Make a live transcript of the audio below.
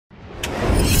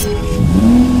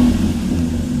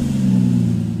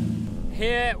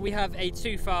Here we have a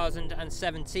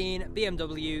 2017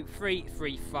 BMW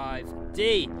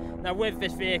 335D. Now with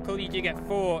this vehicle you do get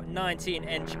 4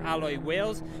 19-inch alloy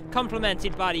wheels,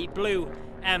 complemented by the blue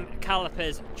M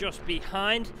calipers just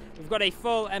behind. We've got a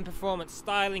full M Performance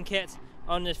styling kit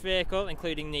on this vehicle,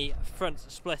 including the front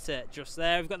splitter just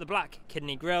there. We've got the black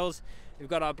kidney grills, we've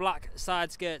got our black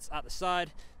side skirts at the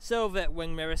side, silver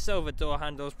wing mirror, silver door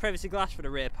handles, privacy glass for the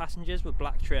rear passengers with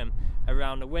black trim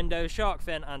around the windows, shark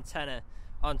fin antenna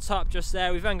on top just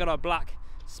there. We've then got our black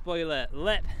spoiler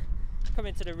lip.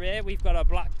 Coming to the rear, we've got our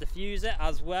black diffuser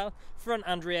as well, front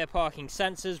and rear parking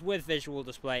sensors with visual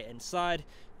display inside,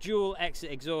 dual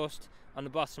exit exhaust on the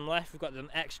bottom left. We've got them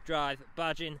XDRIVE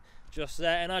badging just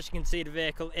there, and as you can see the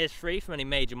vehicle is free from any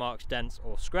major marks, dents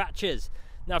or scratches.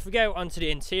 Now if we go onto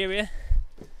the interior,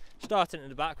 starting at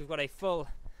the back, we've got a full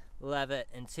leather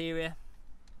interior,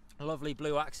 lovely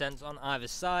blue accents on either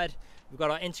side. We've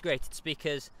got our integrated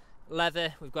speakers,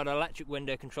 leather, we've got our electric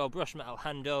window control, brushed metal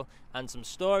handle and some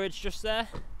storage just there.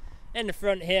 In the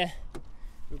front here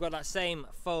we've got that same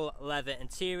full leather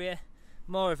interior,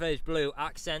 more of those blue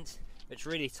accents which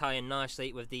really tie in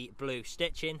nicely with the blue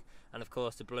stitching, and of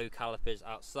course the blue calipers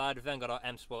outside. We've then got our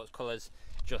M Sports colours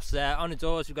just there. On the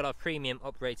doors we've got our premium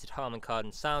uprated Harman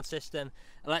Kardon sound system,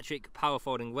 electric power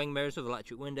folding wing mirrors with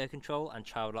electric window control and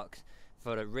child locks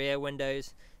for the rear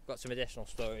windows. We've got some additional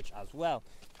storage as well.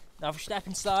 Now if we step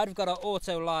inside, we've got our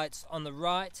auto lights on the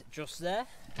right just there.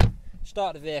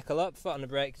 Start the vehicle up, foot on the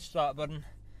brake, start button,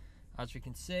 as we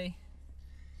can see.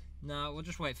 Now we'll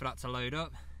just wait for that to load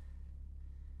up.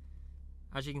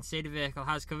 As you can see, the vehicle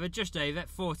has covered just over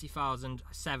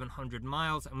 40,700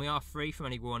 miles, and we are free from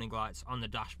any warning lights on the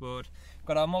dashboard. We've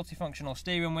got our multifunctional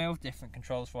steering wheel, different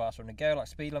controls for us on the go, like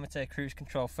speed limiter, cruise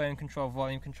control, phone control,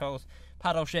 volume controls,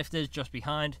 paddle shifters just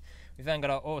behind. We've then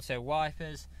got our auto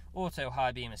wipers, auto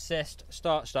high beam assist,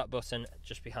 start stop button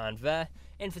just behind there.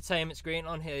 Infotainment screen,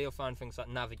 on here you'll find things like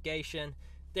navigation,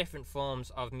 different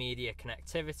forms of media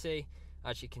connectivity,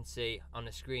 as you can see on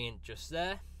the screen just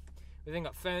there. We've then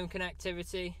got phone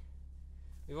connectivity.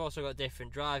 We've also got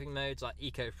different driving modes like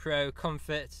Eco Pro,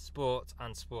 Comfort, Sport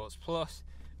and Sports Plus.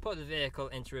 Put the vehicle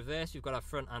into reverse, we've got our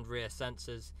front and rear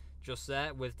sensors just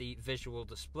there with the visual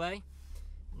display.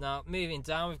 Now moving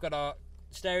down, we've got our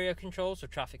stereo controls for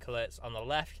traffic alerts on the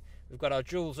left. We've got our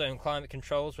dual zone climate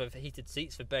controls with heated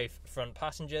seats for both front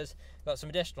passengers. We've got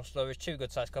some additional storage, 2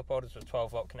 good sized cup holders with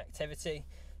 12-volt connectivity.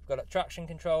 We've got a traction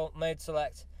control, mode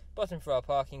select, button for our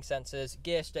parking sensors,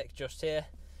 gear stick just here.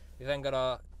 We've then got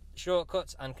our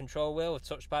shortcuts and control wheel with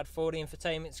touchpad for the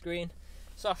infotainment screen,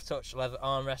 soft touch leather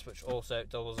armrest which also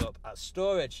doubles up as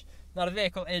storage. Now the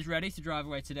vehicle is ready to drive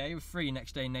away today with free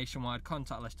next day nationwide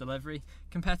contactless delivery,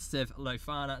 competitive low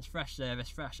finance, fresh service,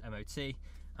 fresh MOT,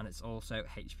 and it's also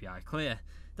HPI clear.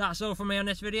 That's all from me on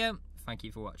this video. Thank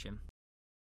you for watching.